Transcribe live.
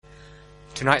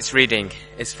Tonight's reading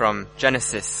is from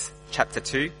Genesis chapter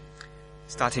 2,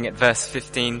 starting at verse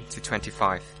 15 to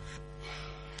 25.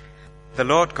 The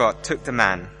Lord God took the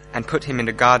man and put him in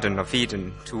the Garden of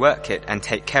Eden to work it and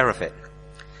take care of it.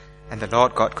 And the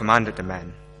Lord God commanded the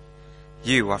man,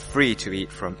 "You are free to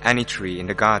eat from any tree in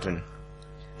the garden,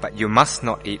 but you must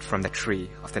not eat from the tree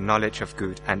of the knowledge of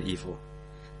good and evil,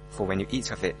 for when you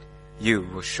eat of it, you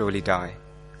will surely die."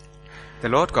 The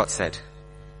Lord God said,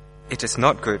 "It is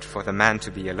not good for the man to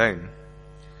be alone.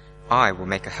 I will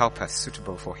make a helper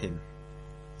suitable for him."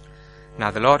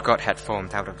 Now the Lord God had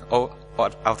formed out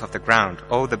of the ground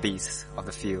all the beasts of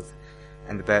the field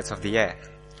and the birds of the air.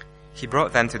 He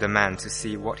brought them to the man to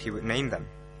see what he would name them.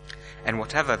 And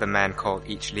whatever the man called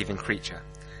each living creature,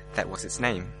 that was its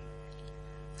name.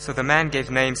 So the man gave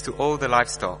names to all the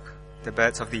livestock, the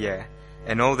birds of the air,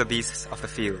 and all the beasts of the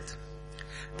field.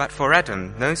 But for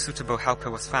Adam no suitable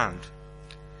helper was found.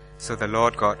 So the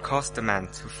Lord God caused the man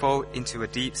to fall into a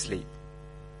deep sleep,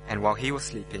 and while he was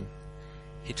sleeping,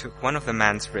 he took one of the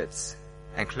man's ribs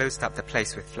and closed up the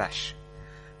place with flesh.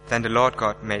 Then the Lord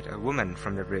God made a woman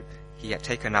from the rib he had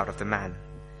taken out of the man,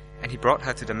 and he brought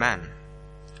her to the man.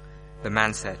 The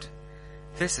man said,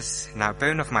 "This is now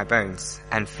bone of my bones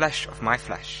and flesh of my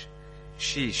flesh.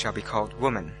 She shall be called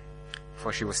woman,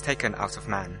 for she was taken out of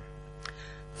man.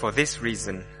 For this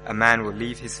reason a man will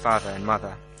leave his father and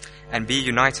mother and be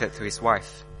united to his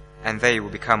wife, and they will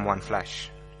become one flesh."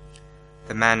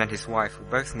 The man and his wife were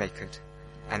both naked,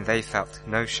 and they felt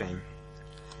no shame.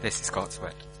 This is God's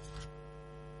word.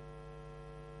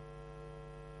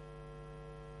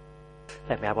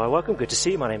 Let me have my welcome. Good to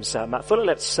see you. My name's Matt Fuller.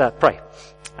 Let's pray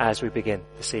as we begin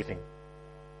this evening.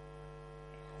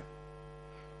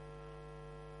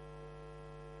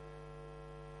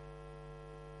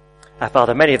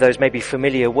 Father, many of those may be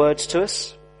familiar words to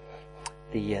us.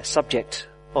 The subject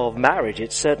of marriage,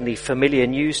 it's certainly familiar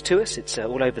news to us. It's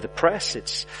all over the press.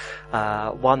 It's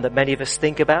one that many of us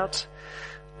think about.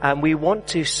 And we want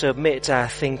to submit our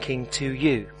thinking to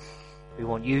you. We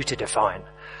want you to define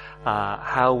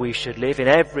how we should live in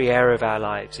every area of our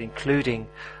lives, including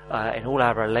in all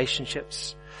our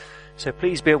relationships. So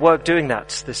please be at work doing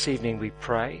that this evening, we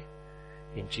pray.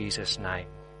 In Jesus' name,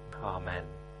 amen.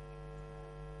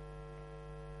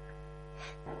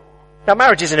 Now,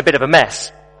 marriage is in a bit of a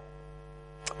mess.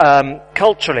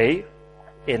 Culturally,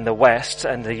 in the West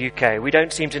and the UK, we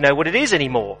don't seem to know what it is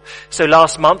anymore. So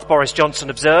last month, Boris Johnson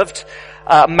observed,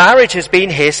 marriage has been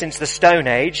here since the Stone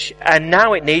Age, and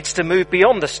now it needs to move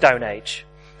beyond the Stone Age.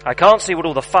 I can't see what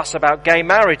all the fuss about gay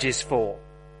marriage is for.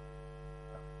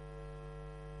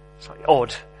 Slightly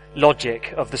odd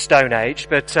logic of the Stone Age,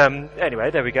 but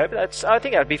anyway, there we go. But I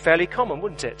think that would be fairly common,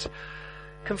 wouldn't it?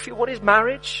 What is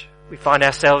marriage? We find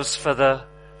ourselves for the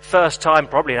first time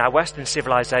probably in our Western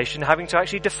civilization having to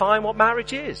actually define what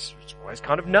marriage is. It's always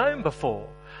kind of known before.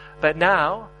 But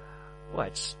now, well,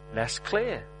 it's less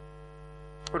clear.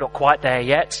 We're not quite there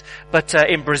yet, but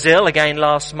in Brazil, again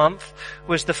last month,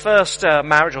 was the first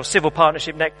marriage or civil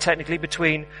partnership technically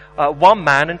between one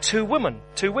man and two women.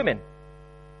 The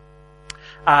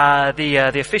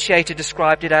officiator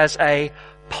described it as a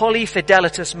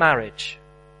polyfidelitas marriage.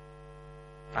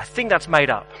 I think that's made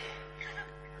up.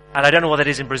 And I don't know what that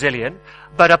is in Brazilian,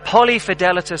 but a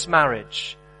polyfidelitas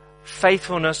marriage.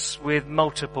 Faithfulness with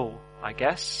multiple, I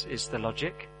guess, is the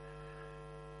logic.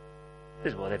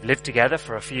 Well, they've lived together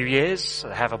for a few years, so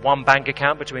they have one bank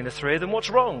account between the three of them. What's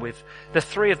wrong with the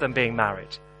three of them being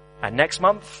married? And next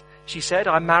month, she said,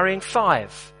 I'm marrying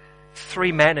 5.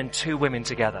 3 men and 2 women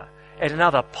together in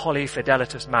another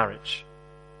polyfidelitas marriage.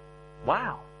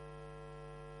 Wow.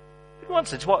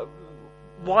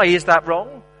 Why is that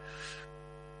wrong?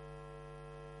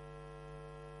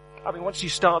 I mean, once you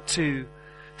start to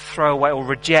throw away or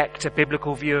reject a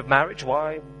biblical view of marriage,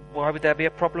 why would there be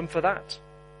a problem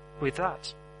with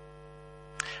that?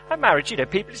 And marriage,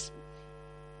 people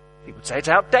would say it's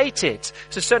outdated.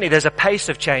 So certainly there's a pace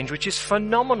of change which is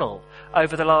phenomenal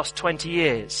over the last 20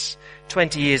 years.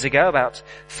 20 years ago, about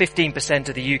 15%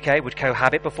 of the UK would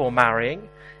cohabit before marrying.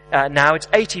 Now it's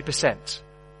 80%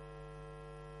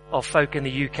 of folk in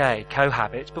the UK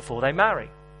cohabit before they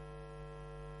marry.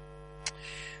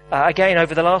 Again,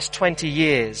 over the last 20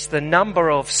 years, the number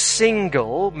of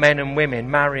single men and women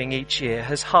marrying each year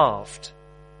has halved.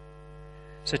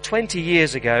 So 20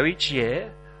 years ago, each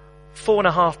year,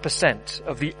 4.5%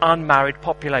 of the unmarried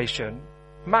population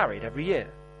married every year.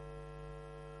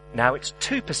 Now it's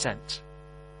 2%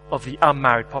 of the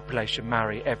unmarried population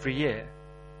marry every year.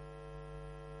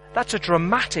 That's a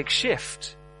dramatic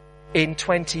shift in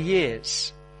 20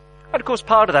 years. And of course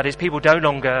part of that is people no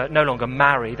longer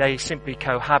marry, they simply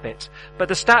cohabit. But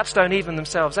the stats don't even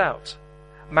themselves out.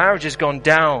 marriage has gone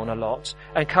down a lot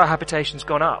and cohabitation's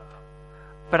gone up.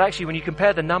 But actually, when you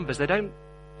compare the numbers, they don't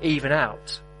even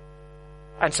out.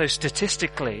 And so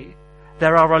statistically,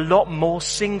 there are a lot more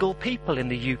single people in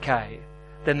the UK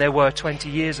than there were 20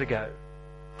 years ago.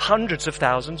 Hundreds of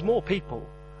thousands more people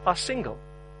are single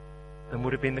than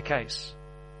would have been the case,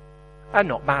 and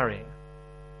not marrying.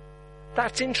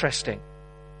 That's interesting.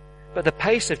 But the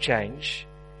pace of change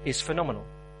is phenomenal.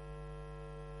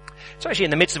 So actually,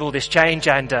 in the midst of all this change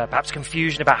and perhaps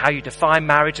confusion about how you define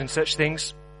marriage and such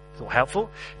things, I thought helpful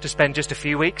to spend just a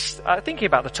few weeks thinking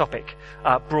about the topic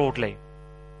broadly.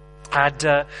 And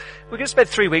we're going to spend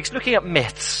 3 weeks looking at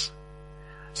myths.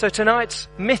 So tonight,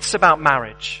 myths about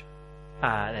marriage.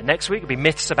 Then next week will be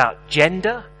myths about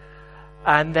gender.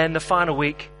 And then the final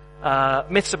week,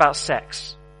 myths about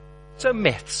sex. So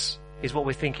myths is what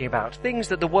we're thinking about. Things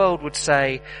that the world would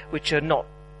say which are not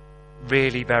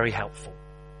really very helpful.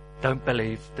 Don't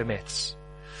believe the myths.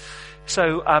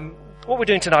 So what we're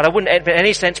doing tonight, I wouldn't in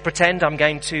any sense pretend I'm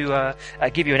going to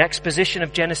give you an exposition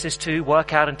of Genesis 2,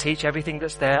 work out and teach everything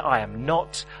that's there. I'm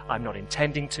not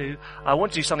intending to. I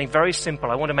want to do something very simple.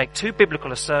 I want to make 2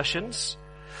 biblical assertions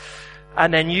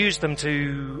and then use them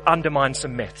to undermine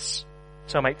some myths.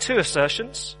 So I'll make 2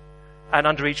 assertions, and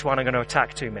under each one I'm going to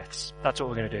attack 2 myths. That's what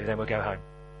we're going to do, then we'll go home.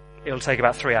 It'll take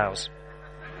about 3 hours.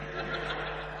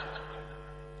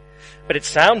 But it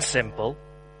sounds simple.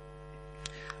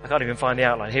 I can't even find the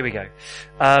outline. Here we go.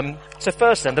 So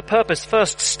first then,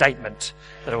 first statement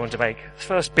that I want to make,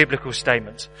 first biblical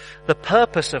statement. The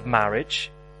purpose of marriage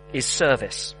is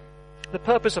service. The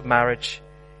purpose of marriage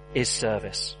is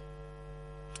service.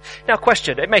 Now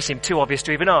question, it may seem too obvious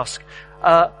to even ask.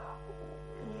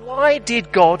 Why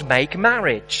did God make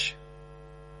marriage?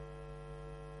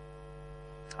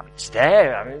 I mean, it's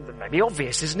there. I mean, it may be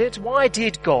obvious, isn't it? Why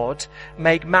did God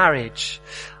make marriage?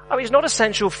 I mean, it's not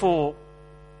essential for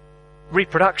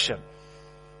reproduction.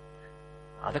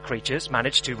 Other creatures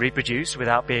manage to reproduce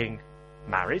without being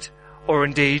married, or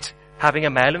indeed having a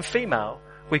male and female.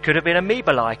 We could have been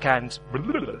amoeba-like and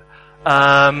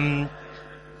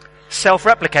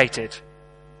self-replicated.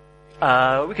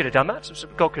 We could have done that.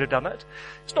 God could have done that.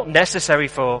 It's not necessary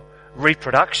for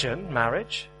reproduction,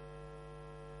 marriage.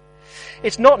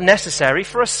 It's not necessary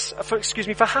for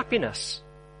happiness.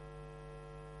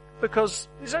 Because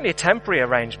it's only a temporary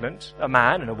arrangement, a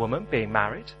man and a woman being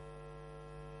married.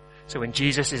 So when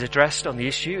Jesus is addressed on the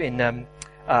issue in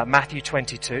Matthew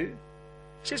 22,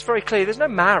 it's very clear there's no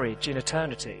marriage in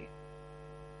eternity.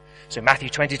 So Matthew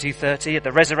 22:30, at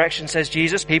the resurrection, says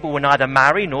Jesus, people will neither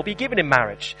marry nor be given in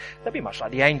marriage. They'll be much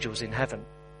like the angels in heaven.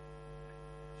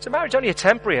 So marriage is only a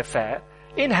temporary affair.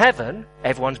 In heaven,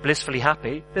 everyone's blissfully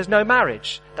happy. There's no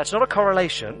marriage. That's not a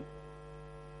correlation.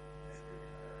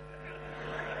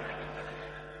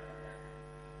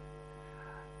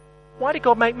 Why did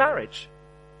God make marriage?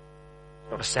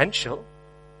 Not essential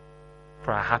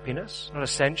for our happiness, not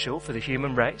essential for the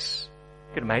human race.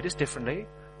 He could have made us differently.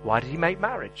 Why did he make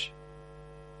marriage?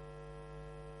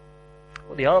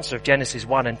 Well, the answer of Genesis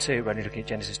 1 and 2, we're only looking at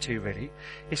Genesis 2 really,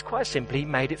 is quite simply he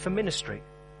made it for ministry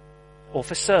or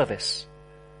for service.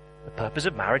 The purpose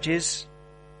of marriage is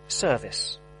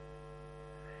service.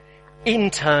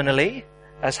 Internally,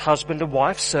 as husband and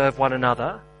wife serve one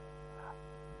another,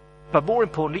 but more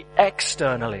importantly,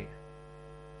 externally.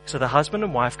 So the husband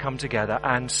and wife come together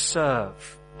and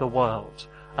serve the world.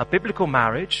 A biblical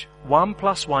marriage, 1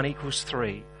 + 1 =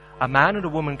 3. A man and a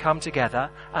woman come together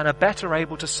and are better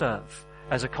able to serve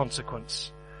as a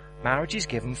consequence. Marriage is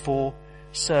given for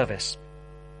service.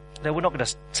 Now, we're not going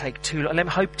to take too long. Let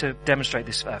me hope to demonstrate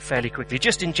this fairly quickly.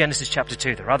 Just in Genesis chapter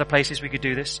 2. There are other places we could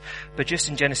do this, but just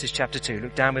in Genesis chapter 2.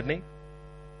 Look down with me.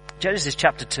 Genesis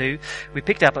chapter 2, we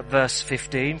picked up at verse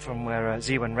 15 from where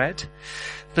Zewan read.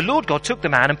 The Lord God took the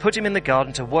man and put him in the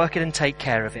garden to work it and take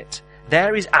care of it.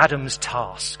 There is Adam's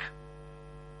task.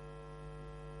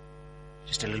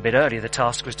 Just a little bit earlier, the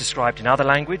task was described in other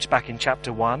language back in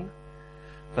chapter 1,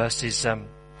 verses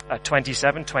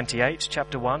 27, 28,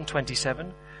 chapter 1,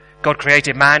 27. God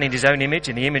created man in his own image.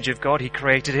 In the image of God, he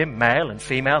created him, male and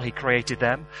female, he created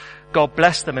them. God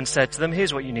blessed them and said to them,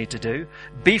 here's what you need to do.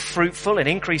 Be fruitful and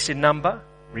increase in number,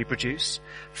 reproduce.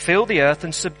 Fill the earth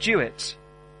and subdue it.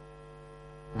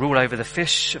 Rule over the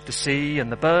fish of the sea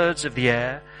and the birds of the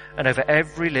air and over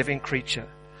every living creature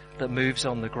that moves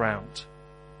on the ground.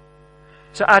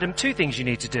 So Adam, 2 things you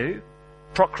need to do.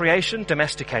 Procreation,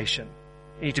 domestication.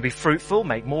 You need to be fruitful,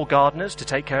 make more gardeners to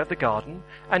take care of the garden,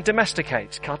 and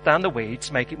domesticate, cut down the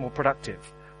weeds, make it more productive.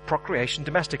 Procreation,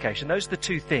 domestication. Those are the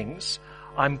 2 things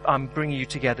I'm bringing you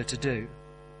together to do.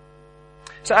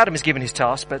 So Adam is given his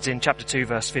task, but it's in chapter 2,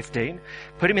 verse 15.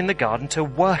 Put him in the garden to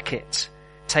work it,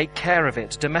 take care of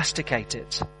it, domesticate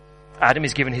it. Adam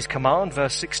is given his command,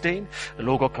 verse 16. The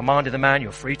Lord God commanded the man,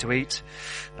 you're free to eat,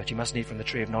 but you mustn't eat from the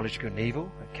tree of knowledge of good and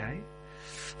evil. Okay.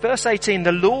 Verse 18,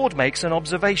 the Lord makes an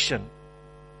observation.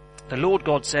 The Lord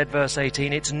God said, verse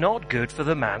 18, it's not good for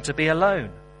the man to be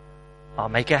alone. I'll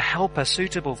make a helper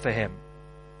suitable for him.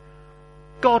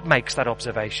 God makes that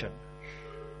observation.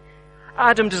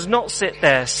 Adam does not sit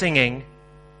there singing,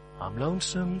 I'm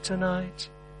lonesome tonight.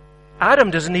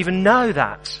 Adam doesn't even know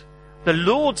that. The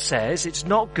Lord says it's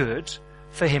not good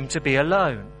for him to be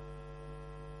alone.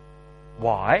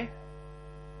 Why?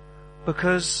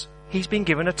 Because he's been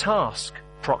given a task,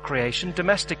 procreation,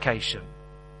 domestication.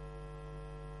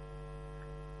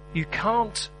 You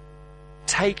can't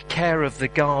take care of the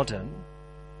garden,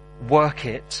 work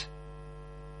it,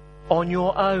 on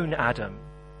your own, Adam.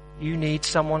 You need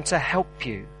someone to help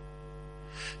you.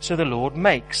 So the Lord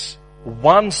makes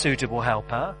one suitable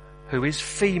helper who is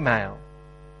female.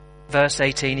 Verse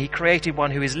 18, he created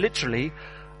one who is literally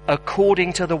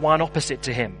according to the one opposite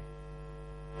to him.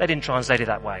 They didn't translate it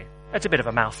that way. That's a bit of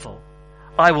a mouthful.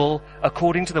 I will,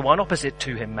 according to the one opposite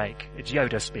to him, make. It's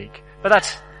Yoda speak. But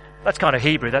that's kind of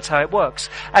Hebrew. That's how it works.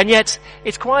 And yet,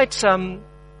 it's quite, it's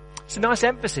a nice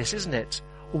emphasis, isn't it?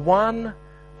 One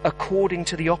according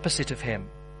to the opposite of him.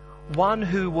 One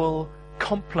who will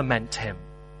complement him.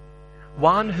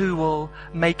 One who will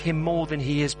make him more than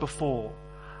he is before.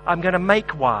 I'm going to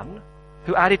make one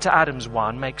who added to Adam's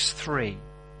one makes three.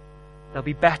 They'll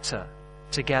be better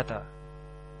together.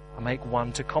 I'll make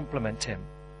one to complement him.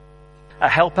 A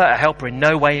helper in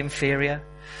no way inferior,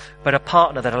 but a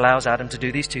partner that allows Adam to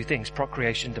do these two things,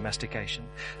 procreation, domestication.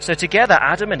 So together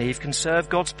Adam and Eve can serve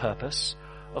God's purpose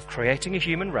of creating a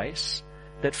human race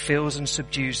that fills and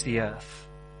subdues the earth.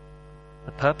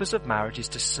 The purpose of marriage is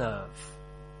to serve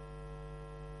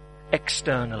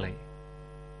externally,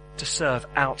 to serve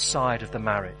outside of the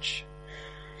marriage.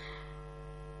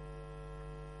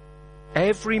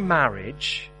 Every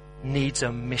marriage needs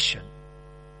a mission.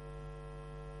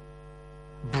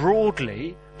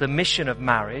 Broadly, the mission of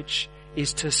marriage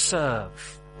is to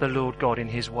serve the Lord God in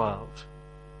his world.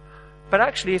 But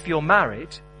actually, if you're married,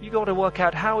 you've got to work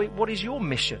out what is your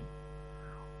mission?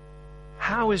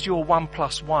 How is your 1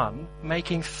 + 1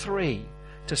 making 3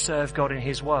 to serve God in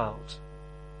his world?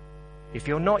 If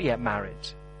you're not yet married,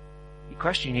 the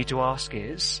question you need to ask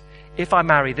is, if I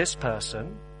marry this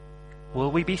person,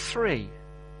 will we be 3?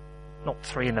 Not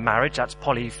 3 in the marriage, that's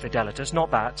polyfidelitas,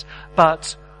 not that.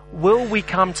 But will we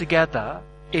come together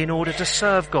in order to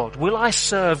serve God? Will I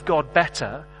serve God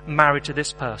better married to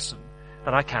this person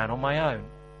than I can on my own?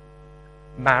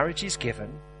 Marriage is given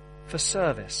for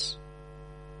service.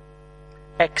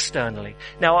 Externally.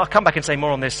 Now, I'll come back and say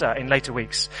more on this in later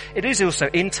weeks. It is also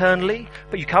internally,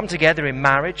 but you come together in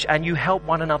marriage and you help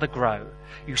one another grow.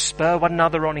 You spur one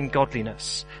another on in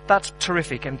godliness. That's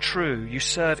terrific and true. You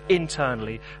serve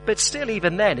internally. But still,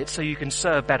 even then, it's so you can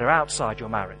serve better outside your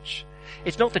marriage.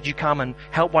 It's not that you come and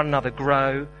help one another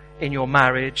grow in your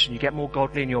marriage and you get more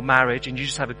godly in your marriage and you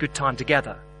just have a good time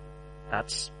together.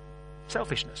 That's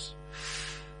selfishness.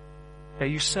 Now,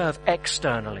 you serve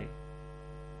externally.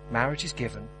 Marriage is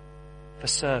given for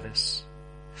service.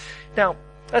 Now,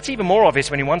 that's even more obvious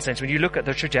in one sense when you look at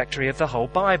the trajectory of the whole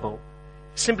Bible.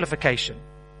 Simplification.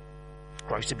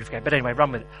 Gross simplification, but anyway,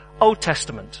 run with it. Old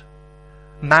Testament.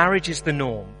 Marriage is the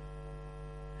norm.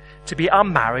 To be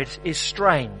unmarried is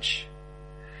strange.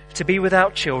 To be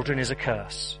without children is a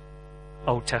curse.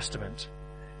 Old Testament.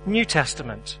 New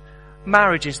Testament.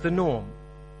 Marriage is the norm.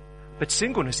 But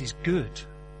singleness is good.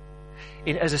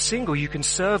 As a single, you can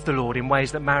serve the Lord in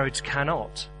ways that marriage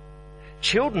cannot.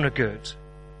 Children are good,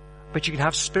 but you can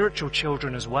have spiritual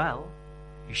children as well.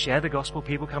 You share the gospel,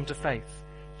 people come to faith.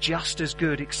 Just as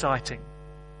good, exciting.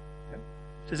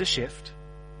 There's a shift.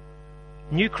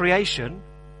 New creation,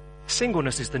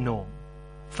 singleness is the norm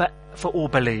for all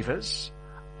believers.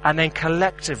 And then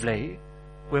collectively,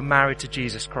 we're married to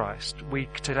Jesus Christ. We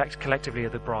collectively are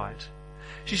the bride.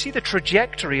 So you see the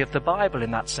trajectory of the Bible in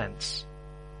that sense.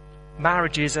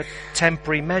 Marriage is a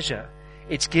temporary measure.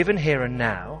 It's given here and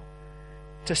now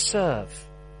to serve.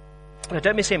 Now,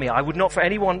 don't mishear me. I would not for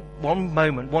any one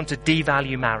moment want to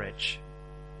devalue marriage.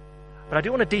 But I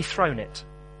do want to dethrone it.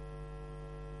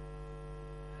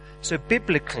 So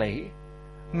biblically,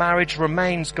 marriage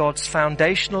remains God's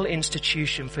foundational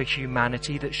institution for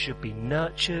humanity that should be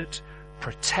nurtured,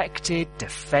 protected,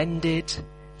 defended.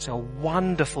 It's a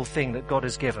wonderful thing that God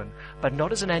has given, but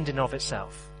not as an end in of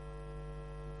itself.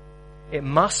 It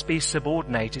must be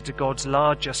subordinated to God's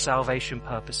larger salvation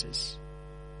purposes.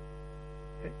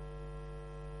 Okay?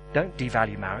 Don't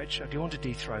devalue marriage. I do want to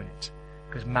dethrone it.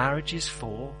 Because marriage is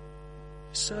for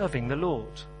serving the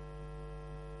Lord.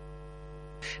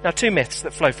 Now, 2 myths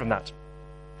that flow from that.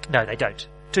 No, they don't.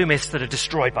 2 myths that are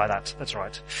destroyed by that. That's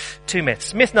right. 2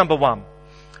 myths. Myth number 1.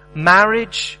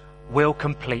 Marriage will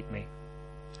complete me.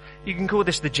 You can call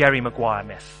this the Jerry Maguire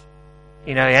myth.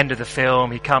 You know, end of the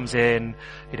film, he comes in,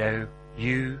 you know,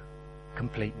 you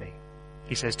complete me.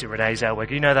 He says to Renee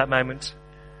Zellweger, you know that moment?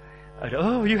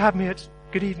 Oh, you have me at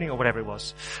good evening, or whatever it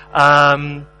was.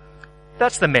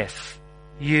 That's the myth.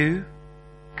 You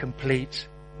complete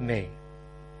me.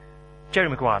 Jerry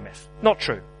Maguire myth. Not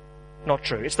true. Not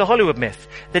true. It's the Hollywood myth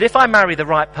that if I marry the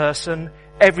right person,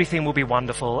 everything will be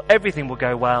wonderful, everything will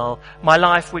go well, my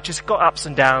life, which has got ups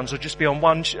and downs, will just be on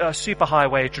one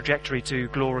superhighway trajectory to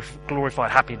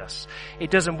glorified happiness.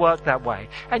 It doesn't work that way.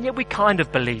 And yet we kind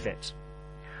of believe it.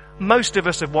 Most of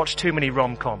us have watched too many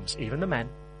rom-coms, even the men.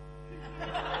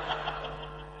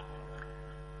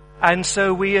 And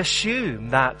so we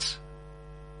assume that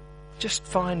just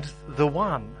find the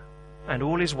one and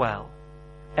all is well.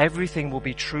 Everything will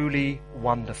be truly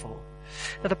wonderful.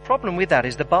 Now the problem with that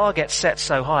is the bar gets set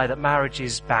so high that marriage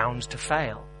is bound to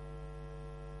fail.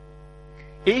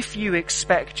 If you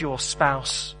expect your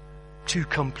spouse to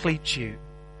complete you,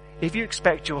 if you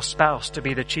expect your spouse to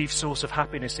be the chief source of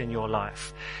happiness in your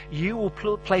life, you will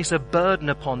place a burden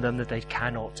upon them that they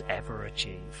cannot ever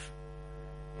achieve.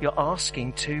 You're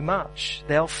asking too much.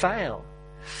 They'll fail.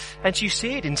 And you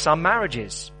see it in some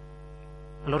marriages.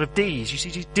 A lot of D's. You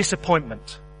see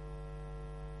disappointment.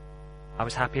 I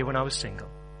was happier when I was single.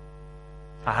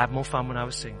 I had more fun when I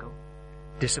was single.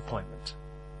 Disappointment.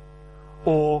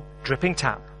 Or dripping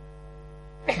tap.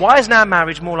 Why isn't our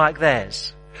marriage more like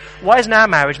theirs? Why isn't our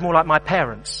marriage more like my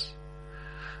parents?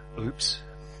 Oops.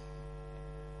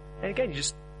 And again,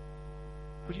 what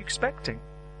are you expecting?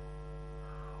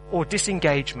 Or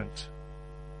disengagement.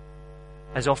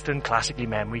 As often, classically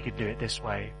men, we could do it this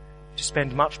way. To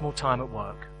spend much more time at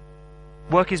work.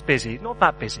 Work is busy, not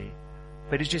that busy,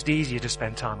 but it's just easier to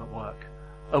spend time at work.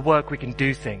 At work we can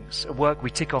do things. At work we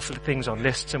tick off the things on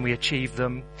lists and we achieve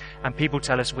them, and people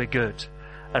tell us we're good.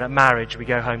 And at marriage we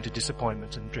go home to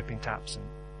disappointment and dripping taps.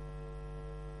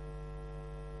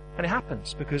 And it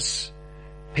happens because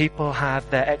people have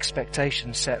their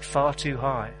expectations set far too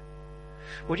high.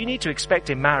 What you need to expect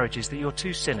in marriage is that you're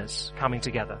two sinners coming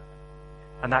together,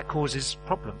 and that causes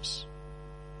problems.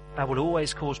 That will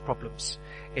always cause problems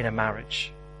in a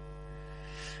marriage.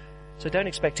 So don't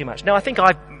expect too much. Now, I think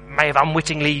I may have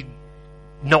unwittingly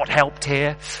not helped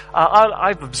here.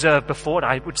 I've observed before, and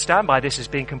I would stand by this as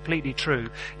being completely true.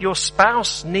 Your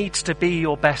spouse needs to be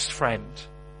your best friend.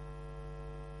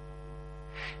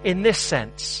 In this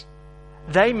sense,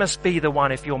 they must be the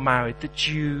one, if you're married, that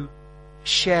you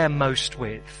share most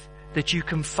with, that you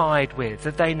confide with,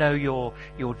 that they know your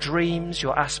dreams,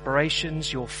 your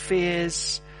aspirations, your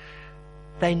fears.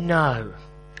 They know.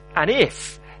 And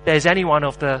if there's anyone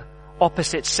of the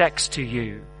opposite sex to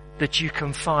you that you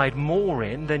confide more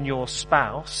in than your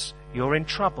spouse, you're in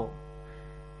trouble.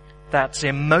 That's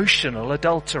emotional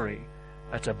adultery.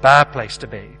 That's a bad place to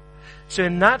be. So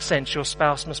in that sense, your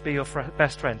spouse must be your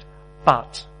best friend,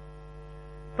 but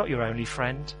not your only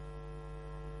friend.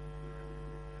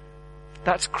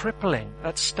 That's crippling.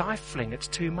 That's stifling. It's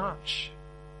too much.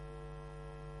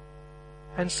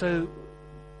 And so,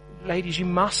 ladies, you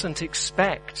mustn't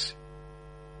expect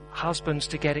husbands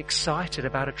to get excited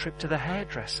about a trip to the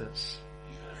hairdressers.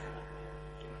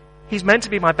 He's meant to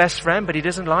be my best friend, but he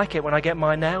doesn't like it when I get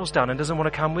my nails done and doesn't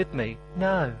want to come with me.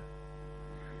 No.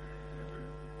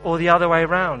 Or the other way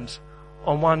around.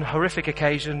 On one horrific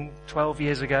occasion 12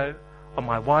 years ago, on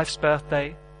my wife's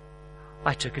birthday,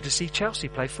 I took her to see Chelsea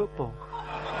play football.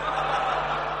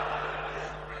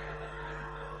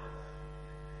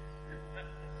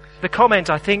 The comment,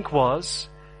 I think, was,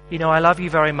 I love you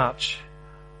very much,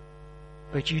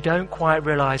 but you don't quite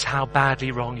realize how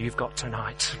badly wrong you've got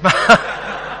tonight.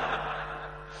 That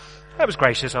was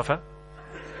gracious of her.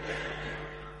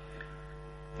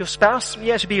 Your spouse,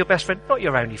 should be your best friend, not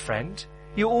your only friend.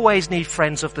 You always need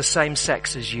friends of the same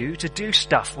sex as you to do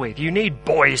stuff with. You need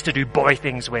boys to do boy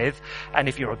things with, and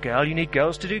if you're a girl, you need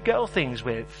girls to do girl things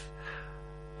with.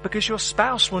 Because your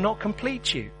spouse will not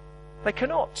complete you. They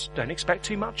cannot. Don't expect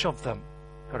too much of them.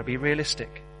 Got to be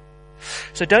realistic.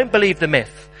 So don't believe the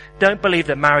myth. Don't believe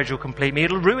that marriage will complete me.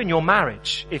 It'll ruin your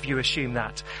marriage if you assume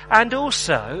that. And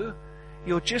also,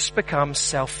 you'll just become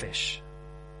selfish.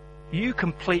 You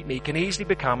complete me can easily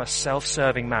become a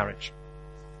self-serving marriage.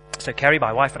 So Kerry,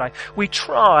 my wife, and I, we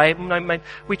try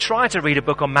to read a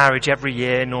book on marriage every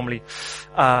year, normally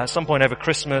some point over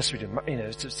Christmas. We do,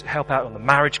 to help out on the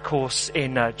marriage course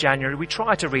in January. We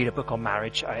try to read a book on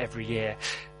marriage every year.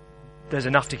 there's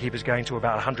enough to keep us going to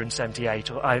about 178.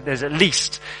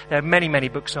 There are many, many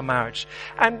books on marriage.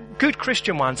 And good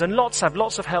Christian ones, and have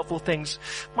lots of helpful things.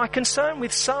 My concern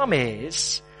with some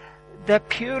is they're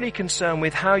purely concerned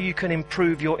with how you can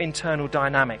improve your internal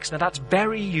dynamics. Now that's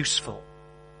very useful.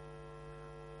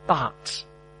 But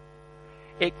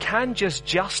it can just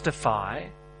justify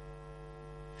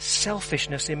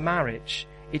selfishness in marriage.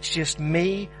 It's just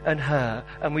me and her,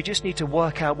 and we just need to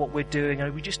work out what we're doing,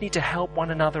 and we just need to help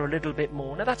one another a little bit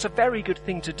more. Now that's a very good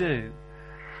thing to do.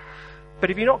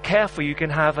 But if you're not careful, you can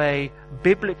have a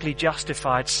biblically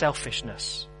justified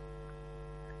selfishness.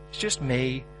 It's just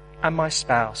me and my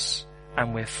spouse,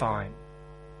 and we're fine.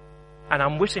 And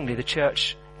unwittingly, the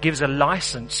church gives a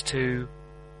license to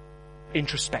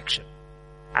introspection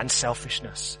and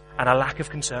selfishness and a lack of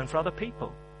concern for other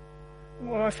people.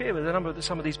 Well, I fear with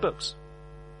some of these books.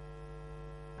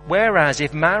 Whereas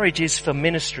if marriage is for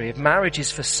ministry, if marriage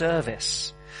is for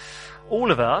service,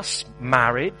 all of us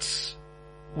married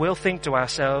will think to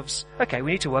ourselves, okay,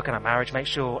 we need to work on our marriage, make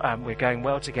sure we're going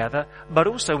well together, but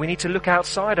also we need to look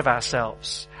outside of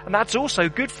ourselves. And that's also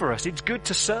good for us. It's good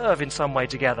to serve in some way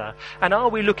together. And are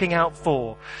we looking out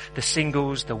for the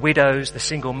singles, the widows, the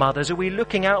single mothers? Are we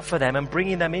looking out for them and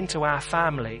bringing them into our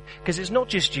family? Because it's not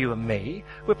just you and me.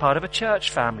 We're part of a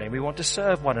church family. We want to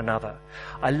serve one another.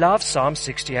 I love Psalm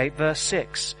 68 verse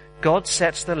 6. God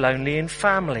sets the lonely in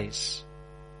families.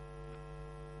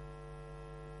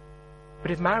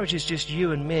 But if marriage is just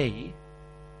you and me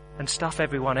and stuff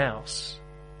everyone else,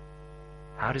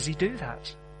 how does he do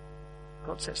that?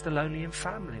 God sets the lonely in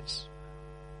families.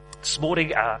 This morning,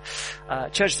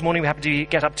 church this morning, we happened to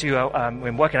get up to,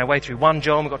 we're working our way through 1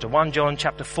 John. We got to 1 John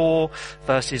chapter 4,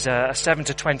 verses 7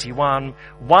 to 21.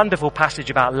 Wonderful passage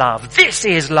about love. This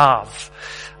is love.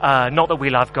 Not that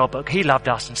we love God, but he loved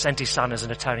us and sent his son as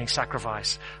an atoning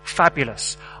sacrifice.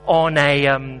 Fabulous. On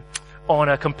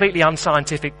a completely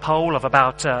unscientific poll of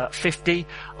about 50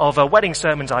 of wedding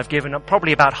sermons I've given,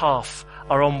 probably about half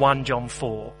are on 1 John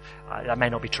 4. That may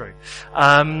not be true.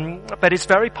 But it's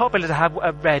very popular to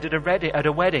have read at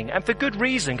a wedding. And for good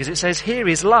reason, because it says, here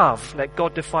is love. Let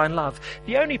God define love.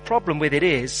 The only problem with it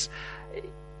is,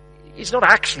 it's not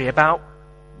actually about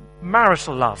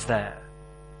marital love there.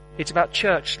 It's about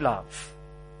church love.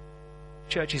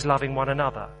 Church is loving one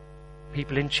another.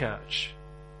 People in church.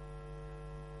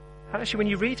 And actually, when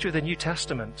you read through the New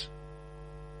Testament,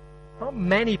 not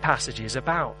many passages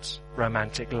about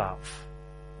romantic love.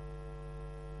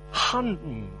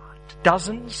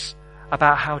 Dozens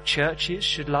about how churches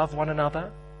should love one another.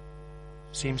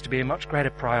 Seems to be a much greater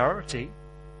priority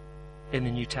in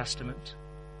the New Testament.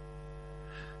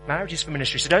 Marriage is for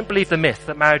ministry, so don't believe the myth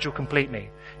that marriage will complete me.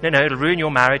 No, it'll ruin your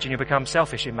marriage and you'll become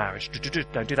selfish in marriage.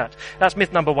 Don't do that. That's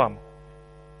myth number 1.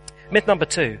 Myth number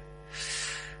 2.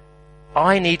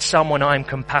 I need someone I'm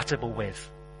compatible with.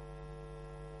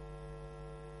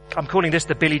 I'm calling this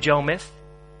the Billy Joel myth.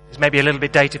 It's maybe a little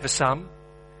bit dated for some.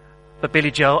 But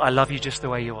Billy Joel, I love you just the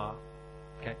way you are.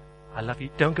 Okay? I love you.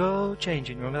 Don't go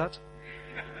changing. Remember that?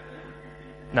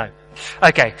 No.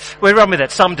 Okay. We'll run with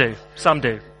it. Some do.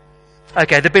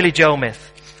 Okay, the Billy Joel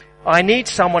myth. I need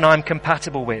someone I'm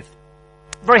compatible with.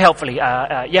 Very helpfully,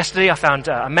 yesterday I found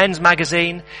a men's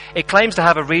magazine. It claims to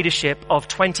have a readership of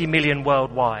 20 million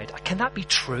worldwide. Can that be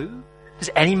true? Does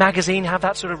any magazine have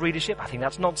that sort of readership? I think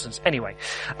that's nonsense. Anyway,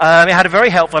 it had a very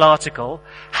helpful article,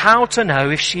 how to know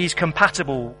if she's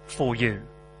compatible for you.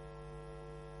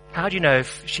 How do you know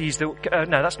if she's no,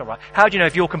 that's not right. How do you know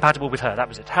if you're compatible with her? That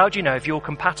was it. How do you know if you're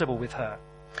compatible with her?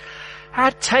 I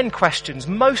had 10 questions.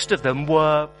 Most of them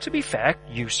were, to be fair,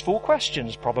 useful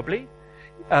questions, probably.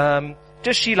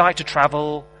 Does she like to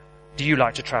travel? Do you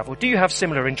like to travel? Do you have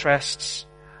similar interests?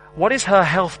 What is her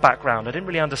health background? I didn't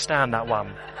really understand that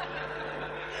one.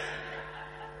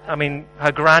 I mean,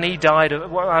 her granny died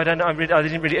of, well, I didn't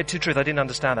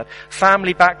understand that.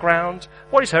 Family background.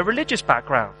 What is her religious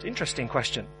background? Interesting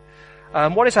question.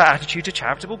 What is her attitude to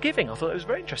charitable giving? I thought it was a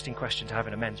very interesting question to have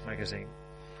in a men's magazine.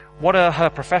 What are her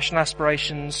professional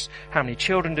aspirations? How many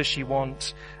children does she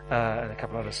want? And a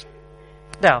couple others.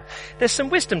 Now, there's some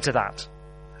wisdom to that,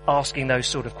 asking those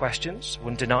sort of questions.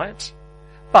 Wouldn't deny it.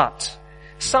 But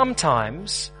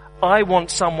sometimes I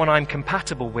want someone I'm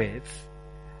compatible with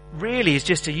really is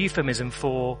just a euphemism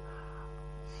for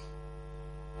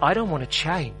I don't want to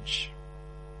change.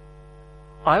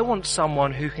 I want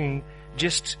someone who can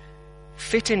just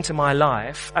fit into my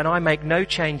life and I make no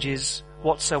changes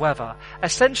whatsoever.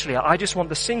 Essentially, I just want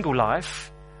the single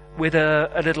life with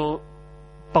a little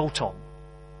bolt on.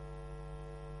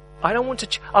 I don't want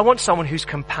to, I want someone who's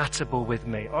compatible with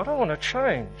me. I don't want to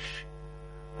change.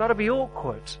 That'll be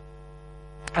awkward.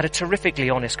 had a terrifically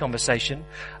honest conversation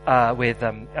with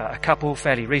a couple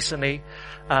fairly recently,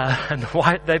 and the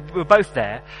wife, they were both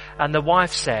there, and the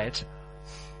wife said,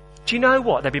 do you know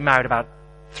what? They've been married about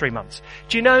 3 months.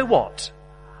 Do you know what?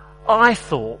 I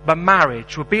thought that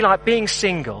marriage would be like being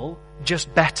single,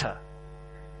 just better.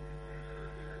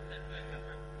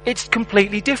 It's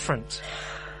completely different.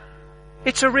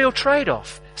 It's a real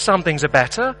trade-off. Some things are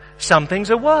better, some things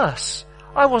are worse.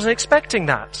 I wasn't expecting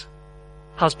that.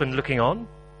 Husband looking on.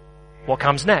 What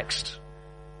comes next?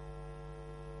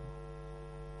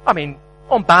 I mean,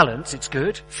 on balance, it's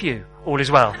good. Phew. All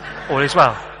is well. All is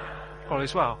well. All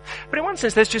is well. But in one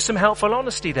sense, there's just some helpful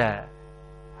honesty there.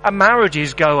 And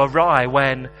marriages go awry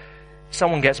when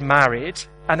someone gets married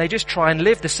and they just try and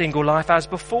live the single life as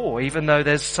before, even though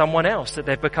there's someone else that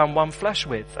they've become one flesh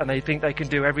with, and they think they can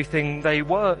do everything they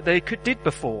did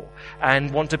before,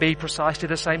 and want to be precisely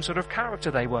the same sort of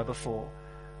character they were before.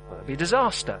 Well, it'd be a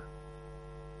disaster.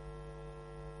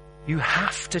 You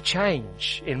have to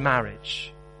change in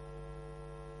marriage.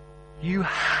 You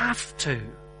have to.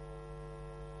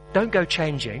 Don't go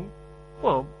changing.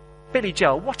 Well, Billy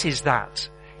Joel, what is that?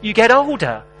 You get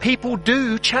older. People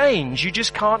do change. You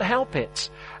just can't help it.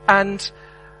 And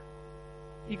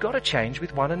you've got to change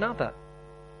with one another.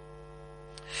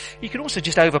 You can also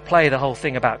just overplay the whole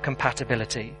thing about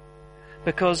compatibility.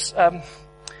 Because some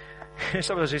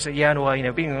of us who say, yeah, no,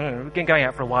 we've been going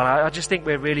out for a while. I just think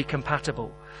we're really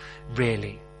compatible.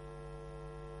 Really.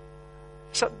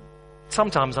 So,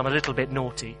 sometimes I'm a little bit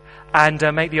naughty and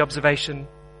make the observation,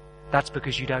 that's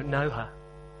because you don't know her.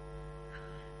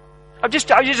 I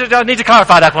need to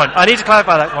clarify that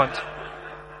point.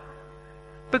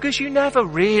 Because you never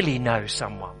really know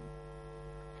someone.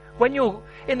 When you're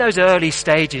in those early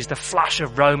stages, the flush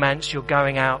of romance, you're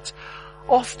going out,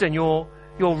 often you're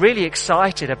really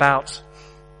excited about,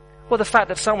 well, the fact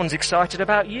that someone's excited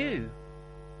about you.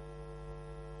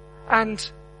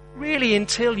 And really,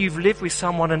 until you've lived with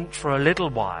someone for a little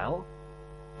while,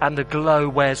 and the glow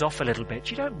wears off a little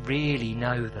bit, you don't really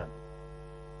know them.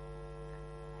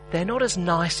 They're not as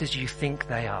nice as you think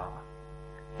they are.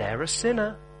 They're a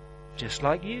sinner, just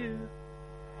like you.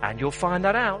 And you'll find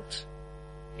that out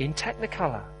in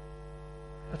Technicolor.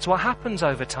 That's what happens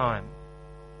over time.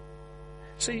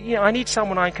 So, I need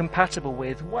someone I'm compatible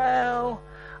with. Well,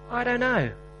 I don't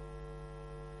know.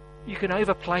 You can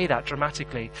overplay that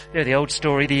dramatically. The old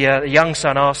story, the young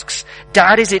son asks,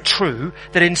 Dad, is it true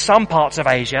that in some parts of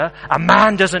Asia, a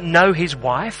man doesn't know his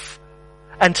wife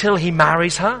until he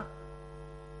marries her?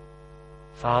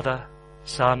 Father,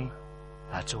 son,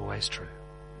 that's always true.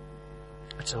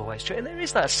 It's always true. And there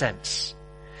is that sense.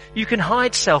 You can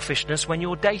hide selfishness when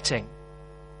you're dating.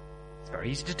 It's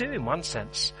very easy to do in one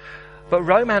sense. But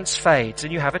romance fades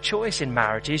and you have a choice in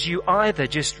marriages. You either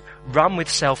just run with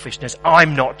selfishness,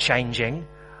 I'm not changing,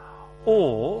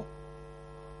 or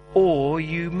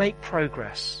you make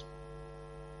progress.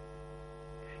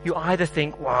 You either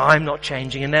think, well, I'm not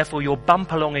changing, and therefore you'll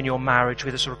bump along in your marriage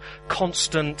with a sort of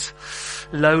constant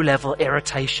low-level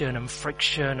irritation and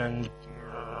friction and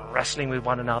wrestling with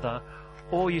one another,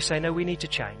 or you say, no, we need to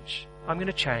change. I'm going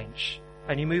to change.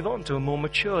 And you move on to a more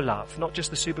mature love, not just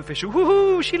the superficial,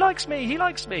 woohoo, she likes me, he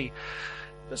likes me.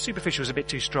 The superficial is a bit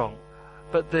too strong.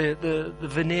 But the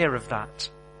veneer of that,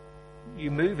 you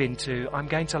move into, I'm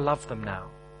going to love them now.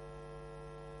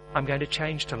 I'm going to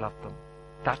change to love them.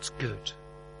 That's good.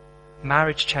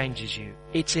 Marriage changes you.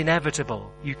 It's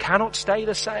inevitable. You cannot stay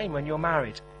the same when you're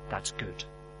married. That's good.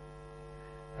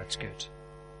 That's good.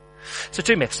 So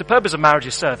 2 myths. The purpose of marriage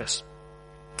is service.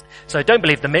 So don't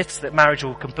believe the myths that marriage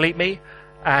will complete me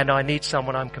and I need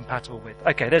someone I'm compatible with.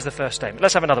 Okay, there's the first statement.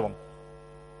 Let's have another one.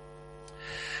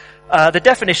 The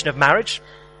definition of marriage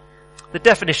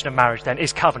then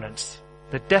is covenants.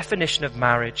 The definition of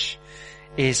marriage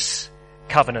is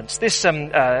covenants. This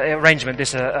arrangement,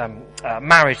 this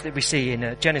marriage that we see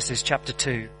in Genesis chapter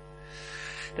 2,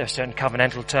 there are certain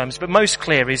covenantal terms, but most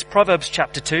clear is Proverbs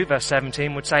chapter 2 verse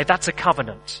 17 would say that's a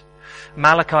covenant.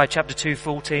 Malachi chapter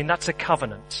 2:14, that's a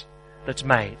covenant that's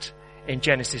made in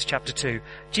Genesis chapter 2.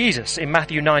 Jesus in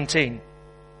Matthew 19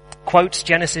 quotes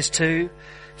Genesis 2,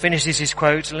 finishes his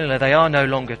quote, they are no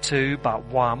longer two but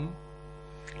one.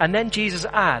 And then Jesus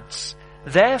adds,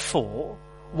 therefore,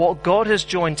 what God has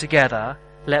joined together,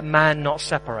 let man not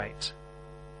separate.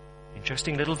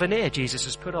 Interesting little veneer Jesus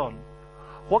has put on.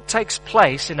 What takes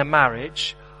place in a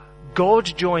marriage, God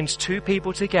joins 2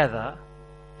 people together,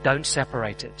 don't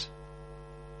separate it.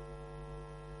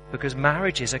 Because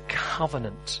marriage is a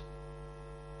covenant.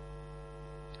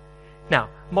 Now,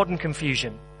 modern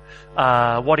confusion.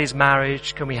 What is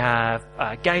marriage? Can we have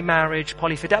gay marriage,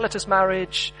 polyfidelitas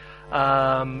marriage?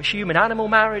 Human-animal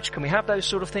marriage, can we have those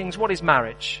sort of things? What is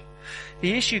marriage?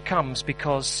 The issue comes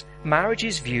because marriage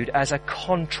is viewed as a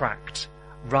contract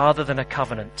rather than a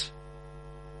covenant.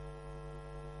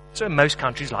 So in most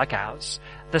countries like ours,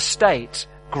 the state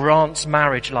grants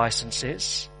marriage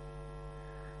licenses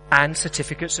and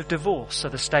certificates of divorce. So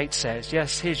the state says,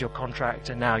 yes, here's your contract,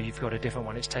 and now you've got a different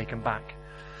one, it's taken back.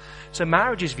 So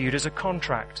marriage is viewed as a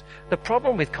contract. The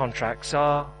problem with contracts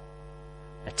are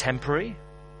they're temporary,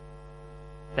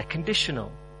 they're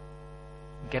conditional.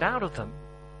 You get out of them.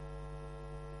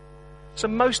 So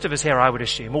most of us here, I would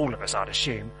assume, all of us I'd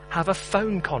assume, have a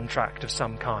phone contract of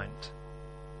some kind.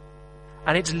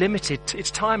 And it's limited,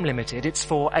 it's time limited, it's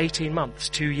for 18 months,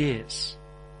 2 years.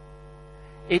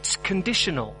 It's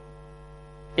conditional.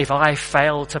 If I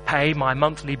fail to pay my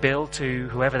monthly bill to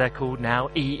whoever they're called now,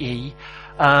 EE,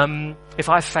 if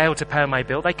I fail to pay my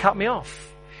bill, they cut me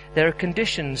off. There are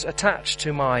conditions attached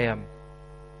to my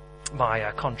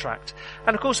contract.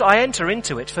 And of course I enter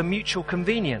into it for mutual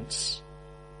convenience.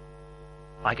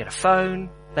 I get a phone,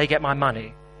 they get my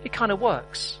money. It kind of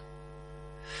works.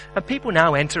 And people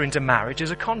now enter into marriage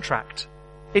as a contract.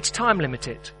 It's time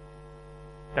limited.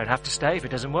 Don't have to stay. If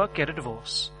it doesn't work, get a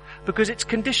divorce. Because it's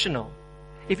conditional.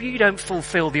 If you don't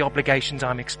fulfill the obligations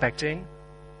I'm expecting,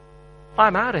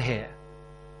 I'm out of here.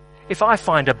 If I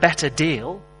find a better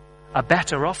deal, a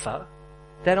better offer,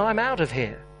 then I'm out of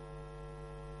here.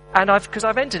 And because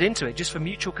I've entered into it just for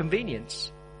mutual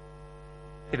convenience.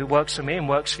 If it works for me and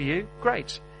works for you,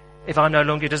 great. If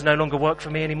it does no longer work for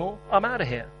me anymore, I'm out of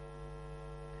here.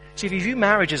 See, if you view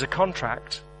marriage as a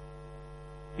contract,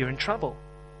 you're in trouble.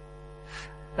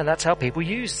 And that's how people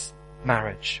use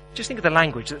marriage. Just think of the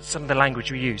language, some of the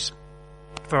language we use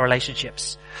for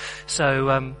relationships.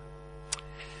 So,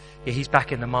 he's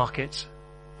back in the market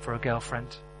for a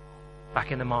girlfriend.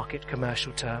 Back in the market,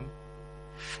 commercial term.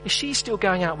 Is she still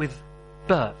going out with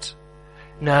Bert?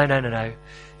 No.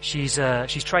 She's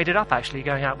traded up actually,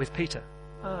 going out with Peter.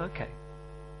 Oh, okay.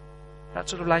 That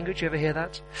sort of language, you ever hear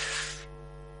that?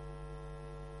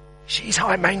 She's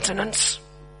high maintenance.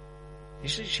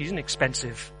 She's an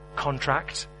expensive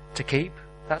contract to keep,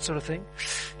 that sort of thing.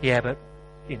 Yeah, but,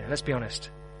 let's be honest.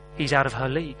 He's out of her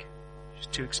league. She's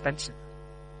too expensive.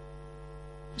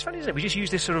 It's funny, isn't it? We just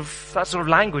use that sort of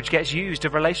language gets used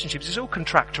of relationships. It's all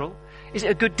contractual. Is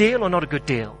it a good deal or not a good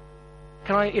deal?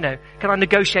 Can I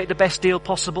negotiate the best deal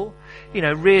possible?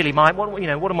 Really,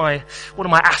 what are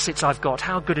my assets I've got?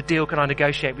 How good a deal can I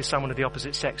negotiate with someone of the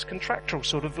opposite sex? Contractual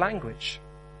sort of language.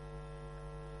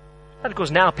 And of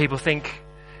course now people think,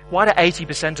 why do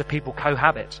 80% of people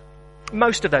cohabit?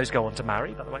 Most of those go on to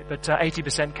marry, by the way, but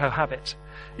 80% cohabit.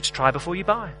 It's try before you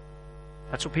buy.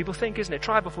 That's what people think, isn't it?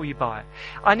 Try before you buy.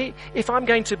 If I'm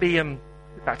going to be,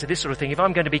 back to this sort of thing, if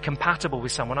I'm going to be compatible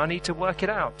with someone, I need to work it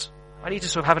out. I need to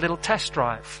sort of have a little test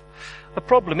drive. The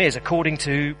problem is, according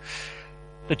to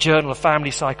the Journal of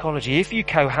Family Psychology, if you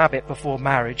cohabit before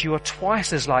marriage, you are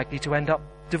twice as likely to end up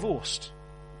divorced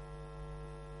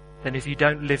than if you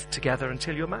don't live together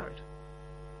until you're married.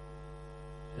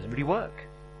 Doesn't really work.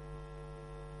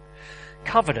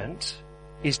 Covenant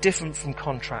is different from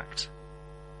contract.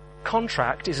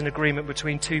 Contract is an agreement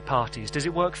between two parties. Does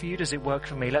it work for you? Does it work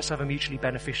for me? Let's have a mutually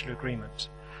beneficial agreement.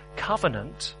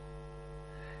 Covenant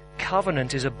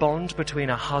is a bond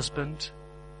between a husband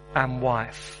and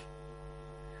wife.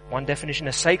 One definition,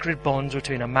 a sacred bond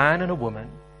between a man and a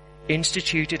woman,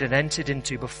 instituted and entered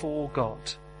into before God,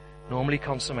 normally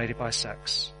consummated by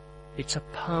sex. It's a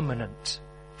permanent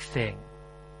thing.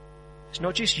 It's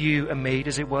not just you and me.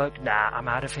 Does it work? Nah, I'm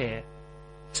out of here.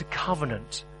 It's a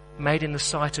covenant made in the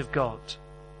sight of God.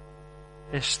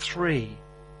 There's 3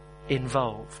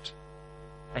 involved,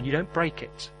 and you don't break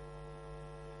it.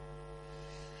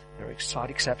 There are slight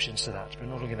exceptions to that, but we're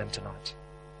not looking at them tonight.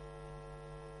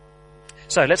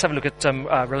 So let's have a look at,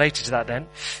 related to that then,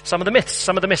 some of the myths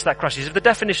that crushes. If the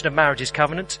definition of marriage is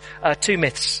covenant, 2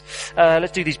 myths.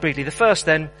 Let's do these briefly. The first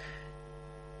then,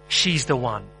 she's the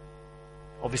one.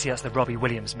 Obviously that's the Robbie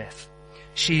Williams myth.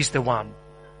 She's the one.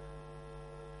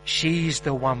 She's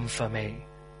the one for me.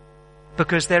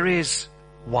 Because there is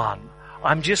one.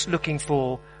 I'm just looking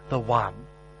for the one.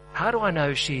 How do I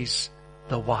know she's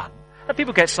the one? And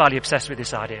people get slightly obsessed with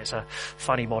this idea. It's a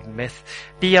funny modern myth.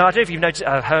 I don't know if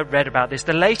you've read about this.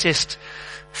 The latest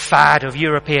fad of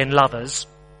European lovers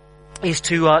is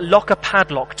to lock a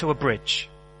padlock to a bridge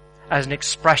as an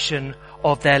expression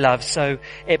of their love. So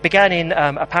it began in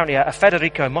apparently a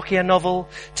Federico Moccia novel.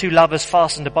 2 lovers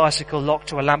fastened a bicycle lock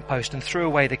to a lamppost and threw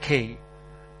away the key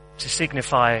to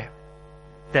signify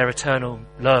their eternal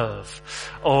love,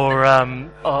 or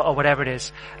whatever it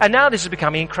is. And now this is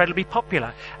becoming incredibly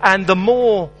popular. And the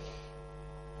more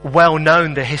well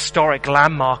known the historic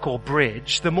landmark or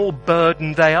bridge, the more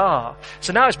burdened they are.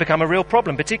 So now it's become a real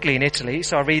problem, particularly in Italy.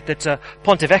 So I read that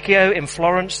Ponte Vecchio in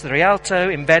Florence, the Rialto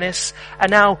in Venice, are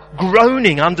now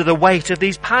groaning under the weight of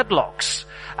these padlocks.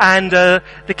 And the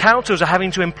councils are having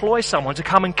to employ someone to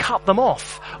come and cut them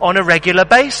off on a regular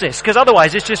basis, because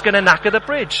otherwise it's just going to knacker the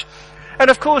bridge. And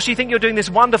of course you think you're doing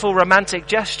this wonderful romantic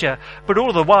gesture, but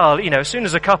all the while, as soon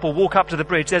as a couple walk up to the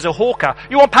bridge, there's a hawker.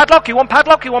 You want padlock? You want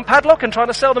padlock? You want padlock? And trying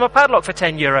to sell them a padlock for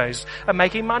 10 euros and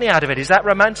making money out of it. Is that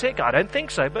romantic? I don't think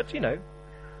so, but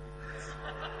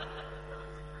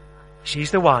She's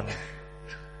the one.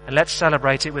 And let's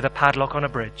celebrate it with a padlock on a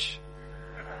bridge.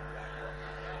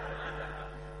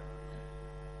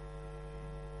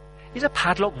 Is a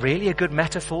padlock really a good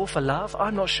metaphor for love?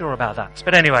 I'm not sure about that.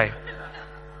 But anyway.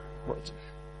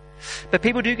 But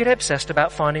people do get obsessed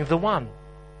about finding the one.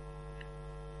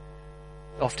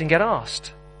 Often get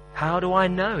asked, how do I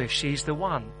know if she's the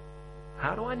one?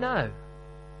 How do I know?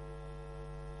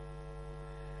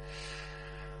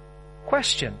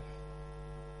 Question.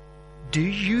 Do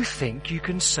you think you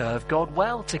can serve God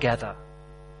well together?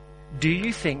 Do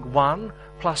you think 1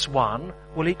 + 1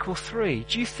 will equal 3?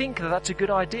 Do you think that that's a good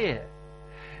idea?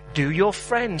 Do your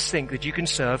friends think that you can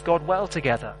serve God well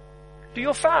together? Do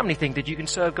your family think that you can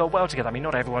serve God well together? I mean,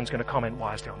 not everyone's going to comment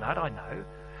wisely on that, I know.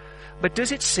 But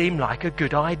does it seem like a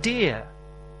good idea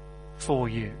for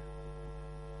you?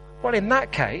 Well, in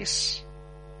that case,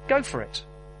 go for it.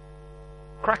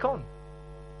 Crack on.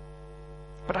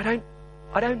 But I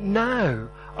don't know.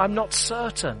 I'm not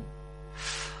certain.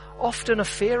 Often a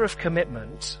fear of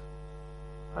commitment,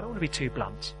 I don't want to be too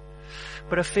blunt,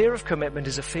 but a fear of commitment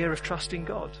is a fear of trusting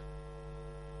God.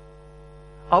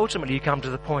 Ultimately, you come to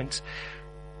the point,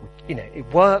 it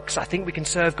works, I think we can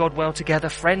serve God well together,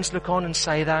 friends look on and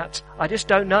say that, I just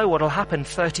don't know what will happen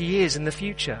 30 years in the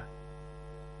future.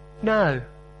 No.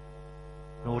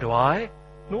 Nor do I,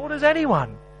 nor does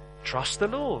anyone. Trust the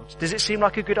Lord. Does it seem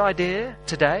like a good idea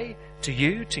today, to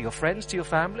you, to your friends, to your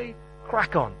family?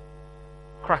 Crack on.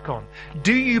 Crack on.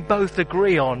 Do you both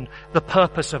agree on the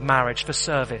purpose of marriage for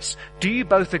service? Do you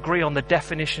both agree on the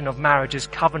definition of marriage as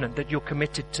covenant that you're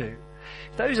committed to?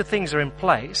 If those are things are in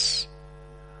place,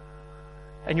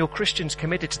 and you're Christians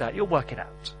committed to that, you'll work it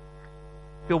out.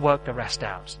 You'll work the rest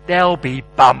out. There'll be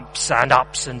bumps and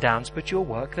ups and downs, but you'll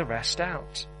work the rest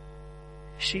out.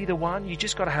 Is she the one? You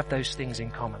just got to have those things in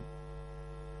common.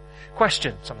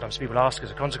 Question. Sometimes people ask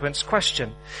as a consequence.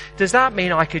 Question. Does that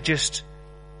mean I could just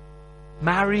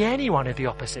marry anyone of the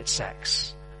opposite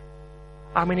sex?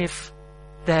 I mean, if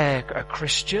they're a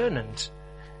Christian and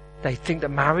they think that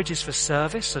marriage is for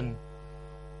service and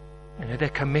they're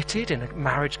committed in a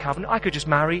marriage covenant, I could just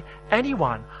marry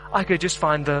anyone. I could just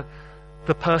find the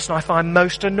person I find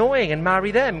most annoying and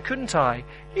marry them, couldn't I?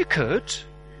 You could.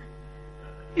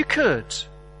 You could.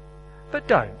 But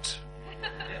don't.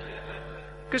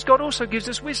 Because God also gives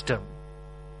us wisdom.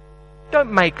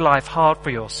 Don't make life hard for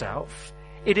yourself.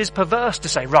 It is perverse to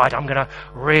say, right, I'm going to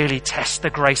really test the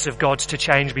grace of God to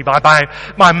change me by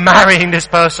marrying this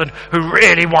person who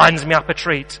really winds me up a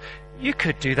treat. You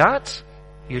could do that.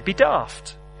 You'd be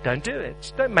daft. Don't do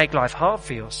it. Don't make life hard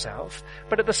for yourself.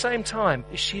 But at the same time,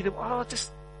 is she the... you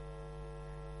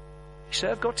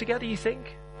serve God together, you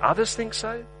think? Others think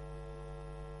so?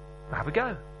 Have a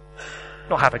go.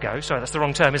 Not have a go, sorry, that's the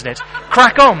wrong term, isn't it?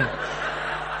 Crack on.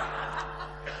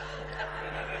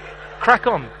 Crack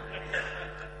on.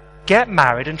 Get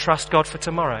married and trust God for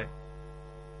tomorrow.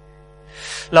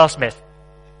 Last myth.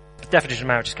 Definition of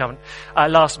marriage is covenant.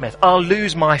 Last myth. I'll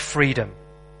lose my freedom.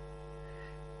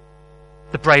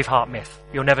 The Braveheart myth.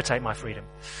 You'll never take my freedom.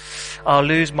 I'll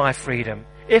lose my freedom.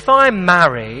 If I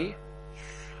marry,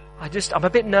 I'm a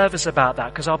bit nervous about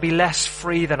that because I'll be less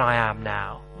free than I am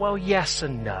now. Well, yes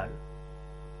and no.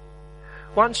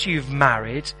 Once you've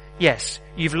married, yes,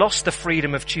 you've lost the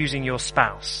freedom of choosing your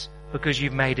spouse because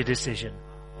you've made a decision.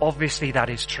 Obviously that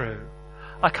is true.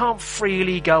 I can't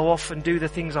freely go off and do the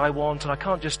things I want, and I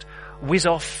can't just whiz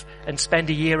off and spend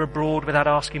a year abroad without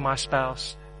asking my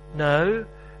spouse. No,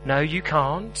 you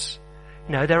can't.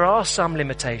 No, there are some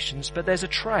limitations, but there's a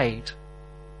trade.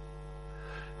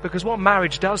 Because what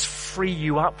marriage does free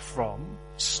you up from,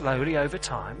 slowly over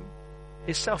time,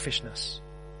 is selfishness.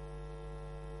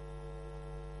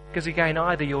 Because again,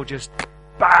 either you'll just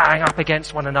bang up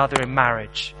against one another in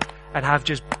marriage and have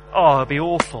just, it'll be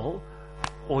awful,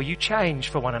 or you change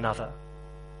for one another.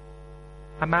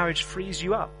 And marriage frees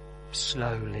you up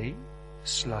slowly,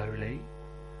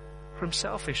 from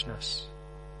selfishness.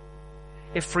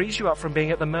 It frees you up from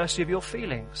being at the mercy of your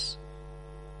feelings.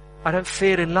 I don't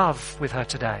feel in love with her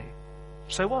today.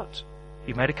 So what?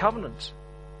 You made a covenant.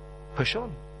 Push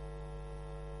on.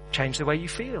 Change the way you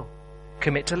feel.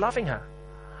 Commit to loving her.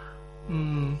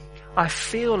 I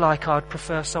feel like I'd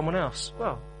prefer someone else.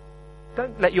 Well,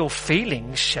 don't let your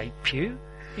feelings shape you.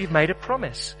 You've made a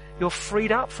promise. You're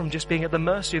freed up from just being at the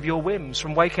mercy of your whims,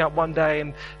 from waking up one day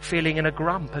and feeling in a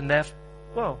grump and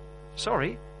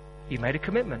sorry, you made a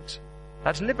commitment.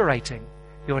 That's liberating.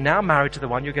 You're now married to the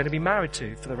one you're going to be married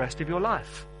to for the rest of your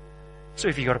life. So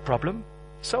if you've got a problem,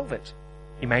 solve it.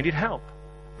 You may need help,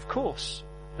 of course,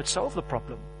 but solve the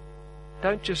problem.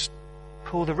 Don't just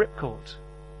pull the ripcord.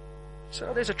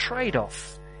 So there's a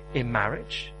trade-off in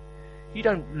marriage. You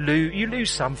lose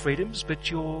some freedoms,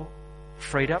 but you're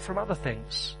freed up from other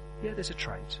things. Yeah, there's a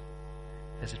trade.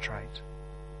 There's a trade.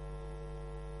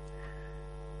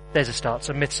 There's a start.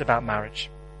 Some myths about marriage.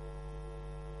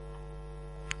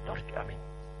 Of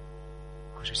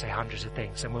course we say hundreds of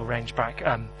things, and we'll range back.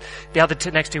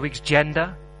 The next 2 weeks,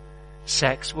 gender,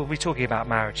 sex. We'll be talking about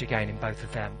marriage again in both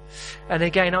of them. And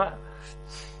again,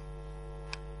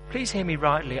 please hear me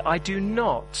rightly. I do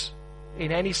not,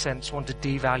 in any sense, want to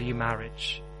devalue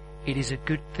marriage. It is a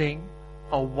good thing,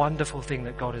 a wonderful thing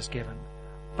that God has given.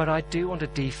 But I do want to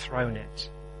dethrone it,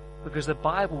 because the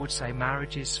Bible would say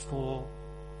marriage is for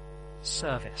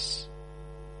service.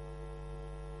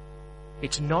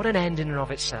 It's not an end in and of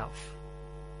itself.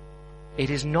 It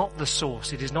is not the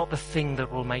source. It is not the thing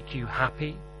that will make you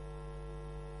happy.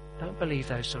 Don't believe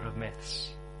those sort of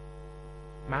myths.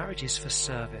 Marriage is for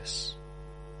service.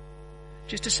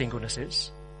 Just as singleness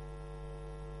is.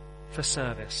 For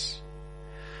service.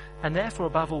 And therefore,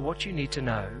 above all, what you need to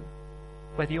know,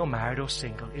 whether you're married or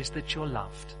single, is that you're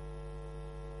loved.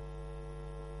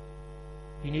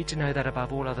 You need to know that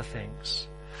above all other things.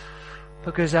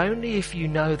 Because only if you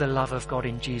know the love of God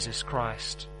in Jesus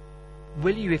Christ,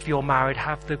 will you, if you're married,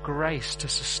 have the grace to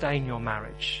sustain your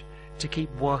marriage, to keep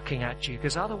working at you,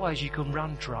 because otherwise you can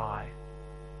run dry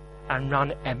and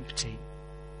run empty.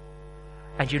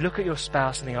 And you look at your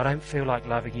spouse and think, I don't feel like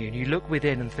loving you. And you look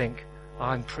within and think,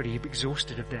 I'm pretty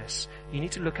exhausted of this. You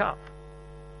need to look up.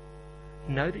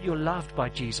 Know that you're loved by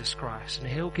Jesus Christ, and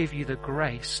He'll give you the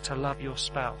grace to love your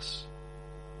spouse.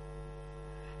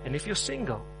 And if you're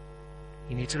single,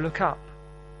 you need to look up.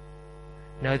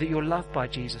 Know that you're loved by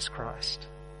Jesus Christ,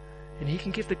 and He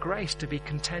can give the grace to be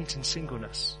content in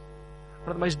singleness. One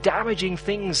of the most damaging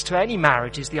things to any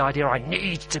marriage is the idea, I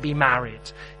need to be married.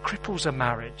 Cripples a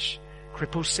marriage,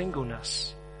 cripples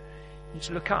singleness. You need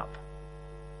to look up.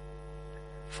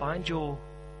 Find your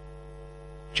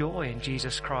joy in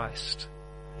Jesus Christ.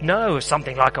 Know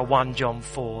something like a 1 John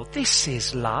 4. This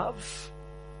is love.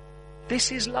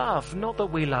 This is love. Not that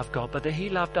we love God, but that He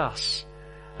loved us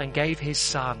and gave His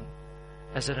Son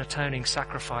as an atoning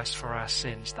sacrifice for our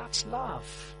sins. That's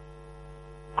love.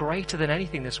 Greater than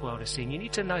anything this world has seen. You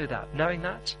need to know that. Knowing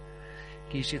that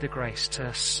gives you the grace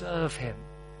to serve Him.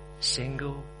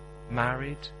 Single,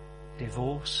 married,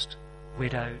 divorced,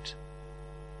 widowed.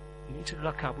 You need to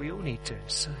look up. We all need to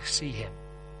see Him.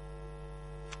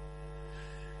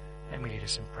 And we lead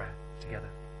us in prayer together.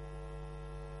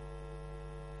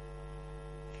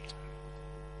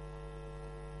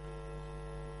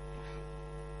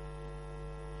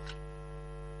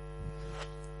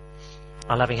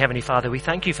 Our loving Heavenly Father, we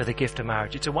thank You for the gift of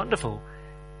marriage. It's a wonderful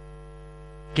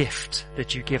gift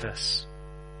that You give us.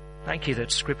 Thank You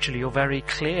that scripturally You're very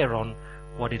clear on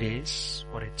what it is,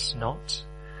 what it's not.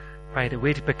 Pray that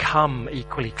we'd become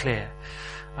equally clear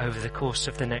over the course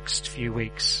of the next few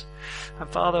weeks. And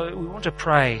Father, we want to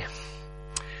pray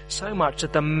so much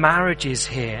that the marriages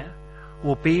here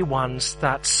will be ones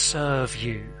that serve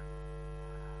You.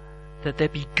 That there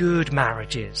be good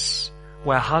marriages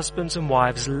where husbands and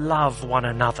wives love one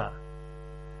another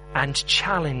and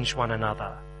challenge one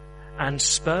another and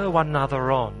spur one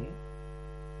another on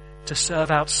to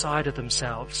serve outside of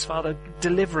themselves. Father,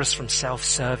 deliver us from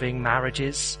self-serving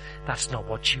marriages. That's not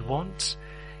what You want.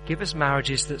 Give us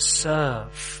marriages that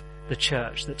serve the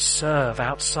church, that serve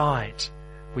outside,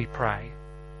 we pray.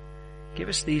 Give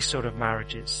us these sort of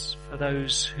marriages for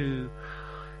those who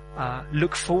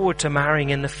look forward to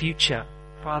marrying in the future.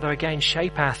 Father, again,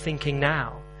 shape our thinking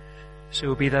now. So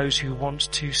we'll be those who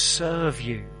want to serve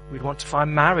You. We'd want to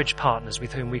find marriage partners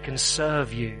with whom we can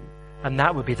serve You. And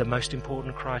that would be the most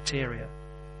important criteria.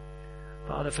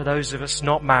 Father, for those of us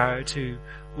not married who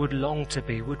would long to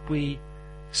be, would we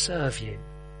serve You?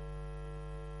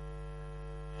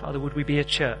 Father, would we be a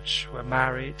church where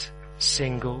married,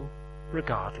 single,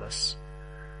 regardless,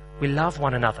 we love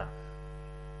one another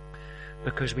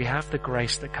because we have the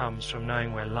grace that comes from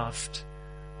knowing we're loved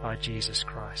by Jesus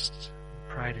Christ.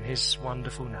 Prayed in His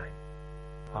wonderful name.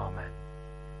 Amen.